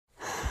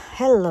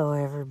Hello,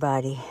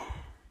 everybody.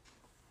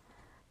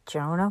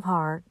 Joan of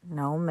Heart,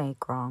 no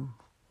make wrong,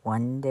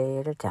 one day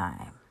at a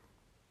time.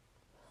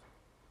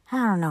 I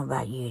don't know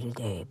about you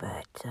today,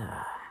 but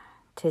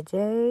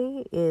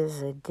today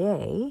is a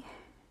day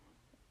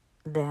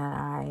that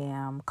I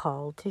am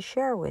called to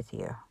share with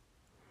you.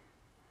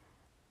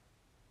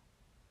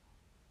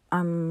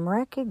 I'm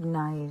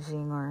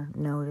recognizing or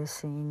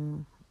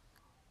noticing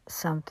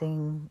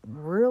something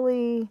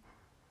really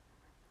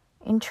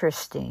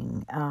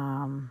interesting.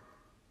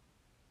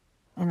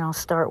 And I'll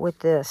start with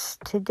this.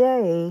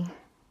 Today,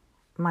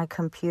 my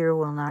computer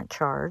will not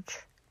charge.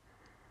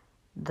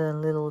 The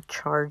little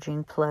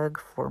charging plug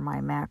for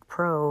my Mac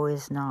Pro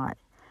is not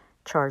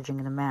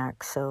charging the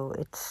Mac, so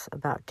it's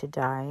about to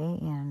die,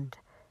 and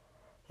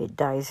it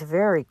dies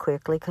very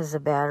quickly because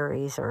the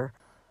batteries are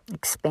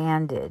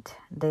expanded.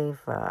 They're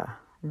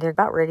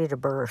about ready to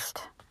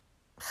burst.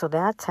 So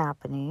that's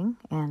happening,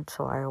 and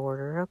so I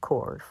ordered a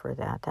cord for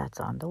that.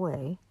 That's on the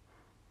way.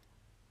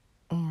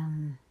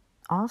 And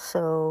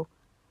also,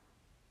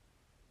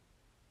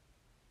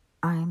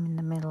 I'm in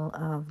the middle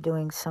of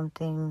doing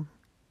something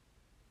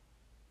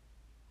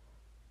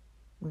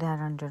that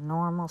under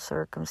normal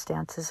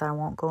circumstances, I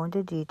won't go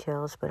into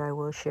details, but I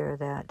will share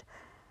that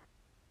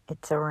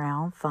it's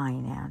around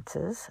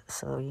finances.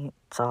 So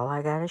it's all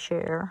I got to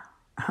share.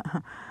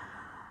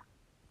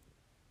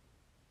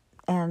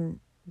 And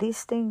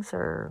these things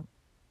are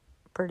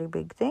pretty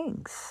big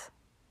things.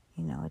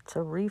 It's a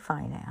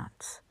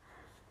refinance.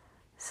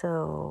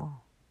 So,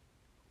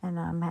 and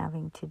I'm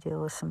having to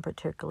deal with some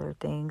particular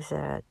things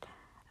that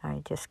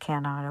I just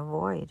cannot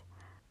avoid.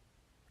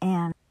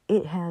 And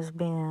it has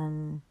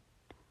been,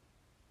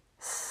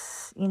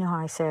 how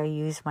I say I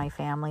use my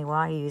family? Well,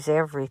 I use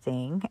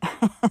everything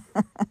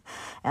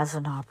as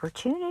an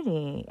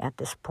opportunity at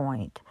this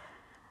point.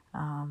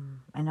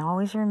 And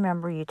always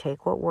remember, you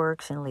take what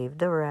works and leave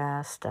the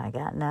rest. I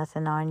got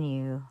nothing on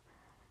you.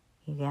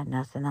 You got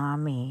nothing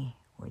on me.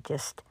 We're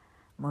just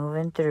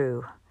moving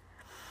through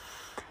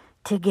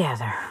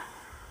together.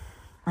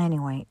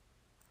 Anyway,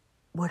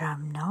 what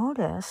I've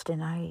noticed,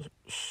 and I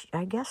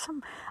guess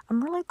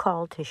I'm really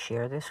called to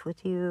share this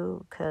with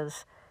you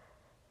because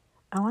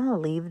I want to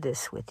leave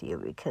this with you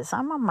because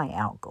I'm on my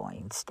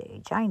outgoing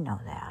stage. I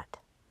know that.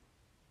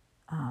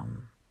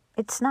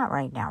 It's not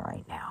right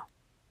now.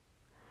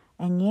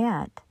 And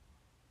yet,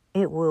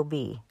 it will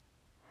be.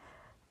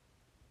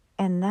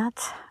 And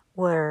that's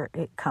where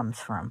it comes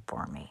from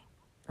for me.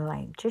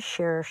 Like, just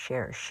share,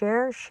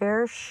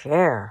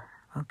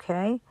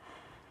 okay?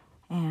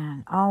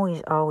 And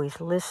always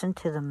listen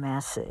to the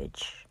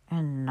message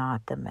and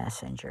not the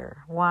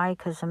messenger. Why?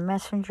 Because the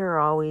messenger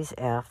always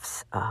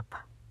F's up.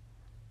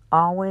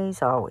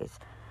 Always.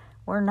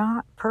 We're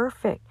not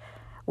perfect.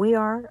 We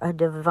are a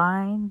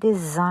divine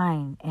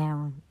design,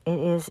 and it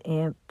is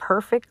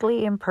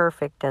perfectly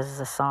imperfect, as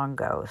the song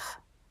goes.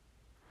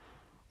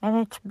 And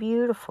it's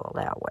beautiful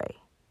that way.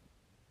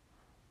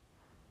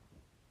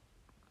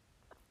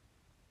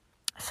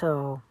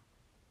 So,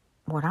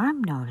 what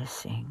I'm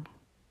noticing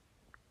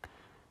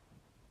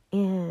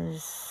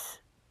is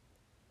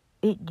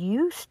it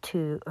used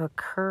to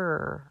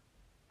occur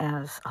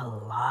as a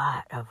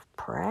lot of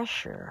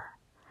pressure,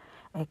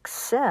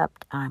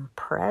 except I'm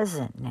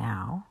present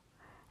now,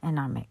 and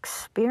I'm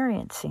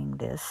experiencing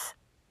this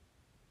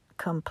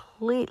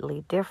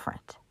completely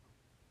different.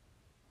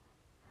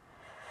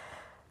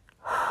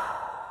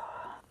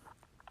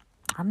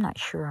 I'm not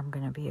sure I'm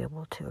going to be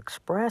able to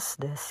express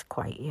this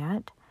quite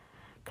yet,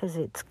 because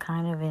it's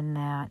kind of in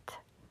that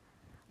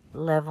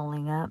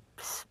leveling up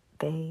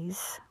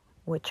phase,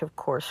 which of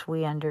course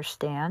we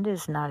understand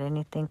is not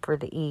anything for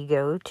the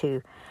ego to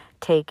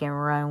take and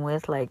run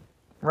with, like,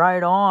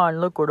 right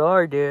on, look what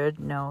I did.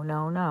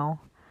 No.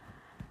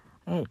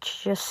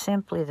 It's just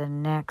simply the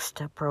next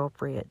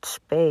appropriate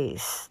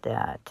space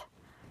that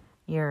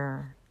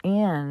you're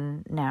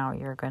in. Now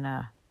you're going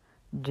to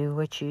do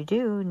what you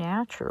do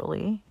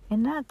naturally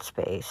in that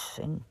space,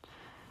 and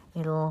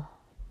it'll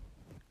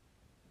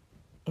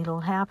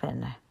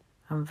happen.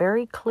 I'm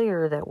very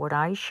clear that what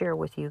I share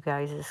with you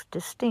guys is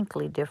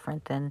distinctly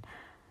different than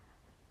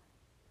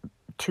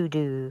to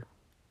do.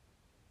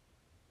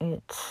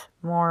 It's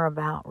more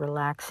about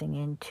relaxing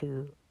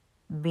into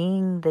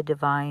being the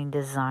divine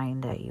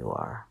design that you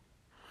are.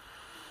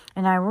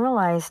 And I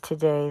realize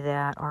today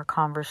that our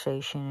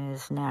conversation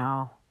is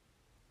now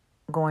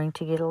going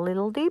to get a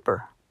little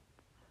deeper.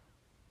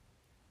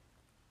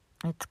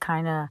 It's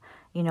kind of,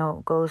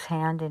 goes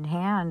hand in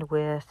hand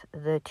with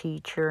the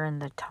teacher and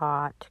the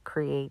taught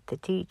create the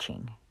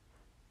teaching.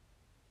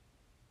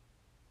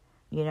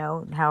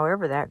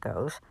 However that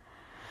goes.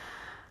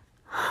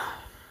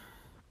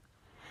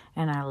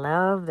 And I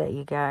love that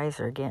you guys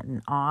are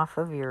getting off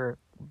of your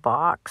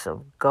box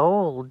of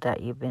gold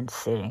that you've been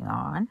sitting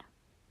on,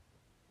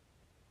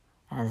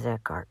 as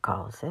Eckhart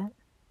calls it.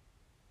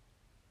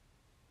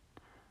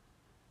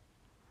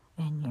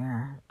 And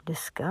you're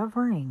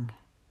discovering.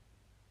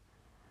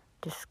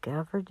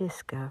 Discover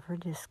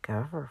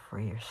for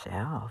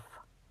yourself.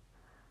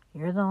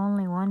 You're the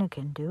only one who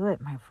can do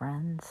it, my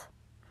friends.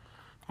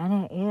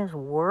 And it is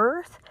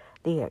worth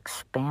the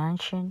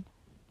expansion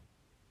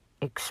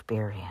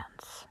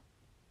experience.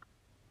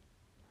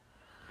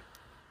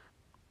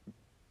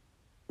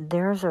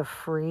 There's a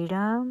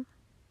freedom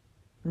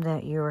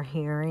that you're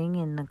hearing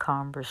in the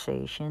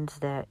conversations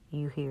that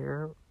you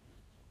hear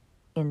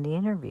in the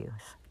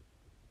interviews.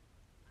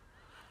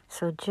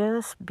 So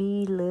just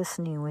be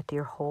listening with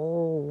your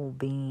whole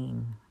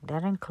being.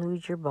 That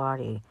includes your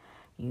body.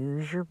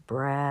 Use your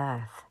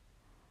breath.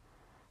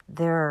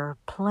 There are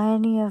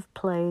plenty of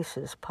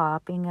places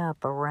popping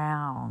up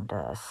around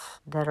us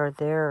that are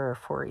there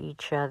for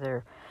each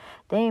other.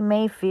 They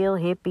may feel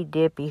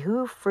hippy-dippy.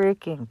 Who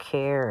freaking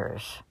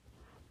cares?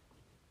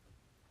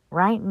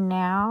 Right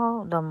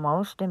now, the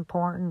most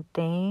important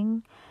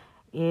thing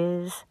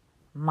is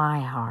my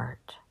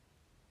heart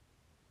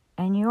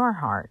and your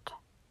heart.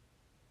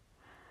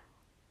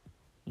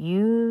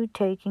 You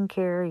taking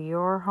care of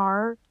your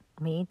heart,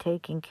 me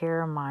taking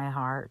care of my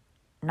heart.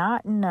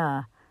 Not in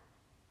a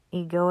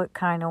egoic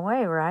kind of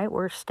way, right?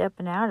 We're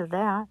stepping out of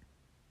that.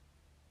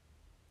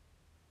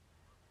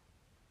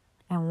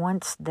 And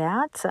once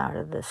that's out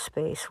of the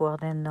space, well,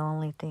 then the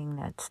only thing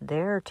that's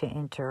there to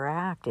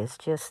interact is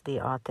just the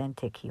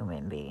authentic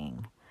human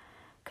being.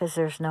 Because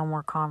there's no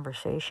more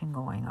conversation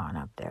going on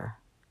up there.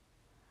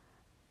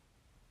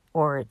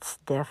 Or it's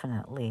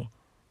definitely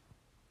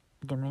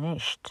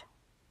diminished.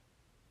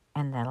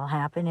 And that'll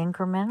happen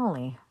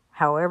incrementally.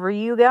 However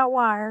you got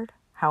wired,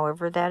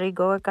 however that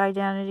egoic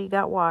identity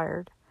got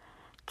wired,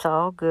 it's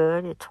all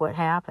good. It's what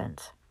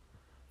happens.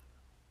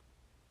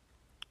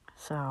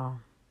 So,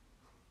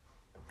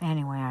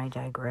 anyway, I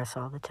digress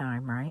all the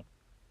time, right?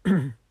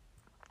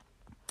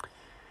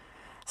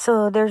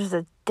 So there's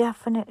a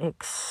definite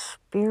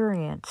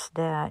experience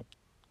that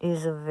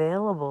is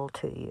available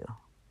to you.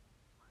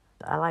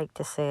 I like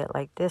to say it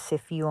like this: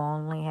 if you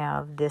only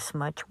have this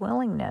much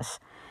willingness,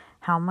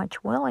 how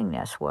much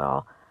willingness?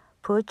 Well,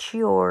 put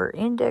your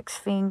index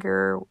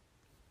finger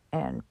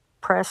and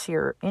press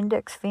your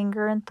index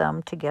finger and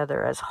thumb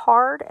together as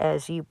hard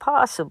as you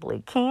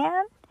possibly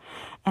can.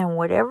 And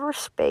whatever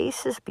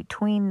space is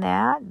between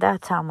that,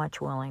 that's how much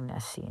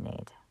willingness you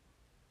need.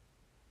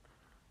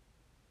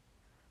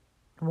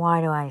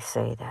 Why do I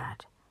say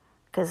that?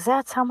 Because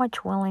that's how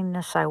much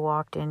willingness I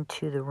walked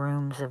into the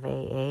rooms of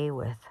AA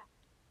with.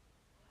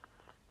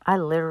 I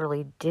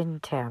literally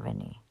didn't have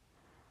any.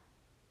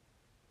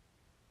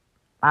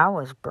 I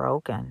was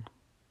broken.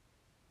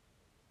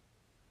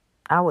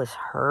 I was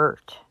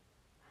hurt.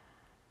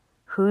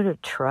 Who to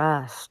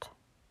trust?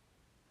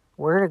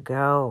 Where to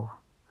go?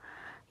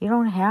 You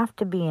don't have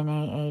to be in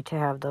AA to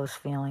have those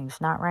feelings.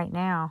 Not right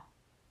now.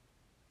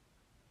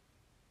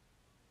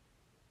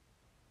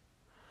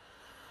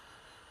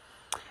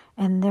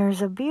 And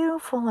there's a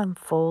beautiful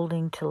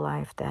unfolding to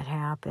life that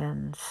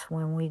happens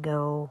when we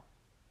go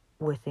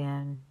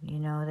within. You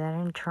know, that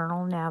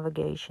internal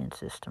navigation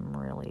system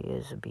really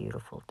is a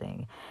beautiful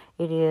thing.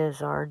 It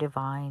is our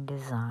divine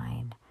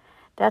design.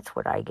 That's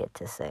what I get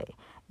to say.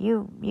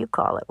 You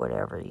call it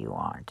whatever you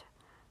want.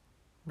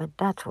 But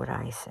that's what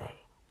I say.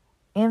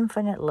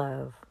 Infinite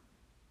love.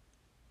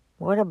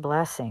 What a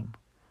blessing.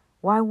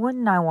 Why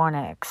wouldn't I want to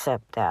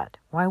accept that?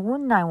 Why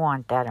wouldn't I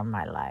want that in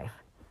my life?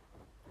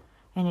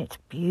 And it's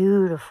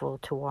beautiful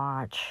to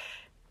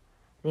watch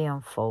the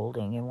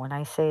unfolding. And when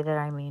I say that,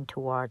 I mean to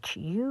watch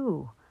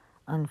you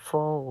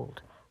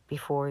unfold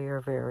before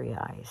your very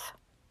eyes.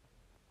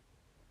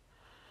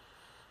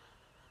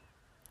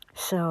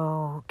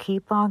 So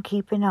keep on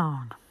keeping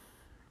on.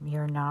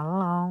 You're not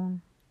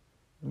alone.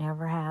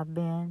 Never have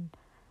been.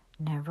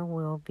 Never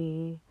will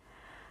be.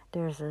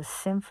 There's a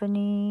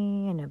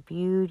symphony and a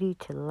beauty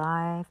to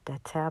life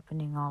that's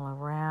happening all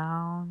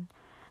around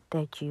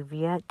that you've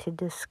yet to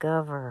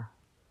discover,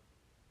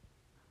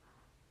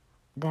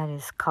 that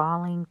is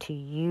calling to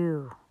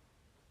you.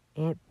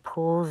 It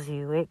pulls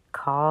you. It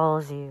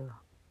calls you.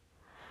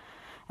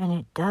 And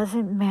it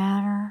doesn't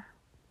matter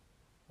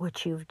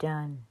what you've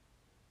done.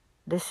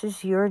 This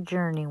is your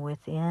journey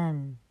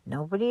within,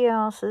 nobody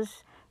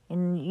else's,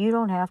 and you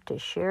don't have to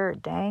share a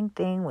dang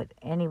thing with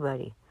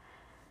anybody.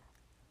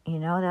 You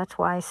know, that's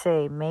why I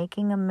say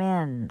making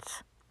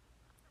amends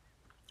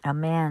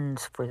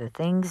for the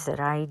things that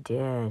I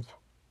did.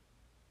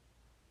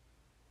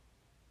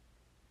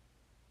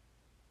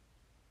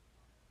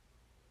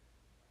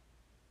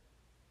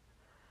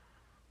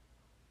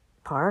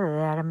 Part of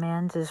that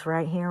amends is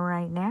right here,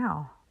 right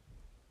now.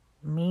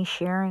 Me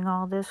sharing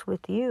all this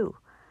with you.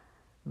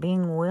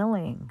 Being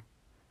willing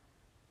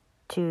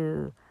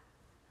to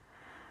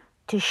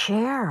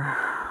share.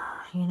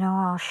 You know,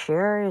 I'll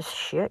share as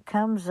shit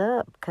comes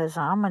up, because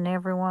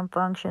everyone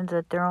functions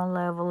at their own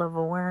level of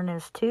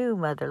awareness too,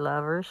 mother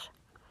lovers.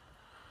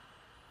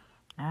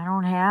 I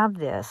don't have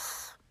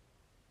this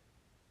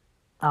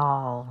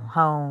all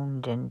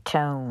honed and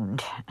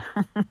toned.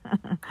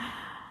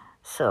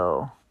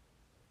 So,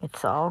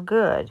 it's all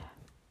good.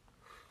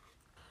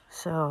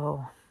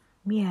 So,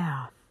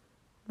 yeah,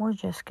 we're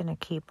just going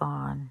to keep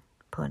on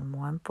putting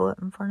one foot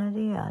in front of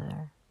the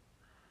other.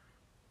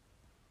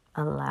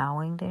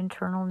 allowing the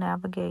internal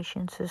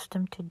navigation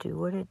system to do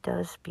what it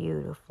does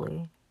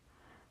beautifully,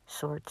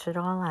 sorts it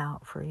all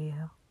out for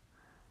you.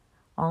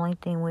 Only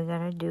thing we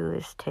gotta do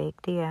is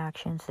take the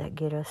actions that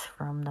get us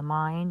from the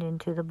mind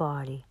into the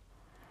body.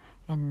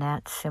 And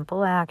that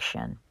simple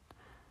action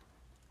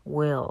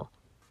will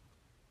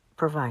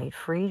provide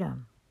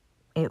freedom.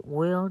 It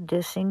will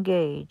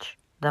disengage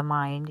the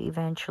mind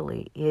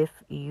eventually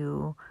if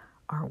you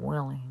are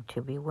willing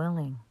to be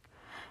willing.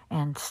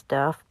 And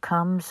stuff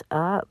comes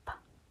up.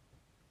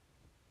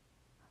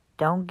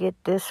 Don't get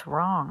this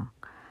wrong.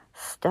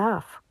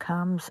 Stuff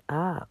comes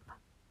up.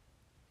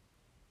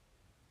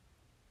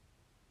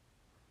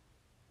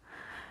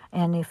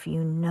 And if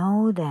you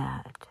know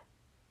that,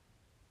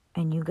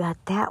 and you got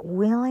that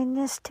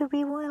willingness to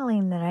be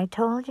willing that I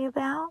told you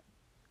about,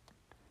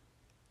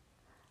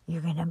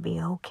 you're going to be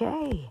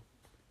okay.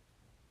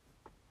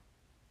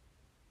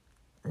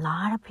 A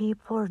lot of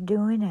people are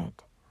doing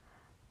it.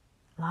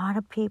 A lot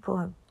of people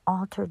have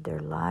altered their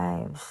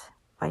lives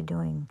by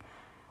doing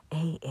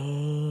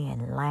AA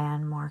and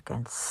Landmark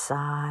and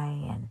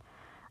Psi, and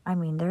I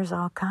mean, there's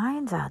all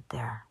kinds out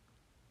there.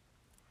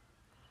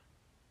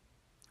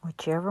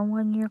 Whichever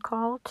one you're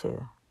called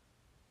to.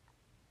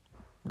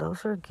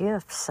 Those are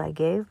gifts I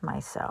gave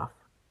myself.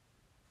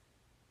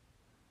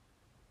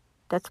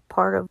 That's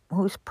part of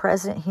who's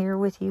present here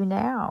with you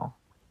now,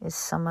 is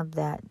some of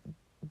that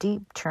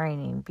deep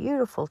training,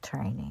 beautiful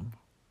training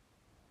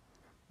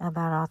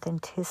about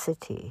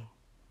authenticity,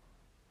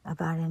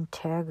 about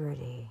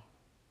integrity.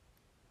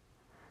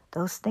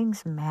 Those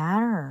things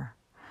matter,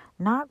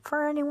 not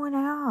for anyone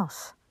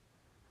else.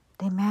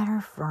 They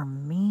matter for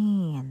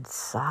me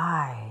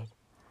inside.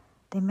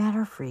 They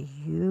matter for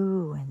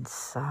you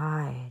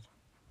inside.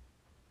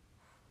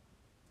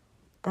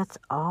 That's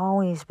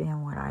always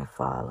been what I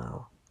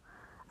follow.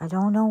 I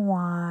don't know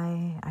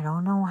why. I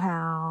don't know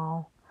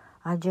how.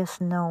 I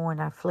just know when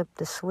I flip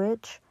the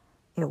switch,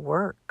 it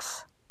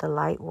works. The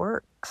light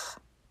works.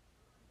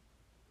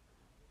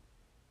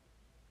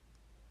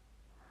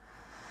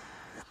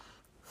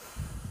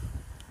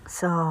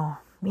 So,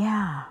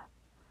 yeah,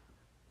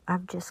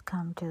 I've just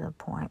come to the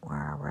point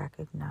where I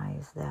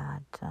recognize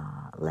that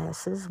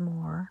less is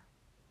more.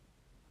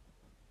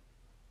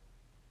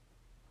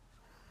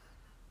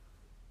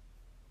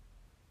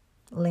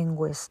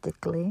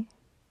 Linguistically,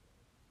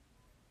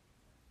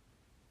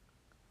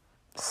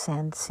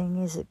 sensing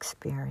is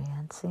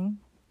experiencing.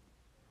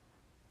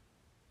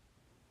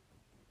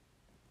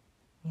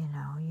 You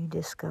know, you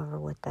discover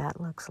what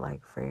that looks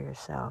like for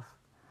yourself.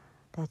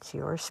 That's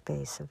your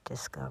space of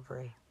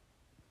discovery.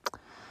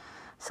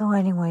 So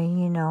anyway,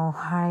 you know,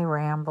 I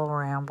ramble,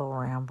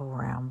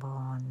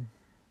 and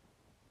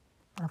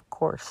of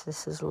course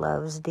this is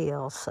Love's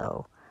deal,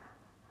 so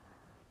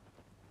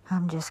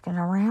I'm just going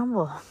to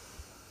ramble.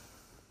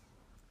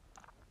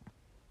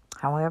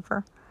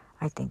 However,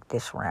 I think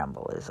this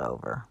ramble is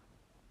over.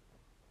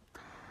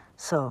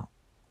 So,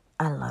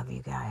 I love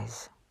you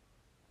guys.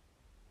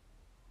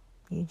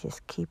 You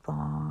just keep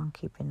on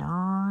keeping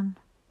on.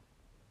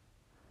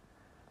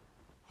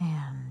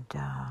 And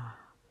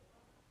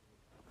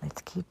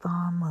let's keep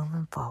on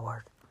moving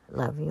forward.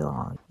 Love you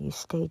all. You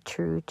stay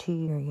true to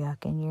your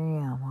yuck and your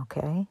yum,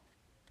 okay?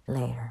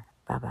 Later.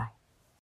 Bye-bye.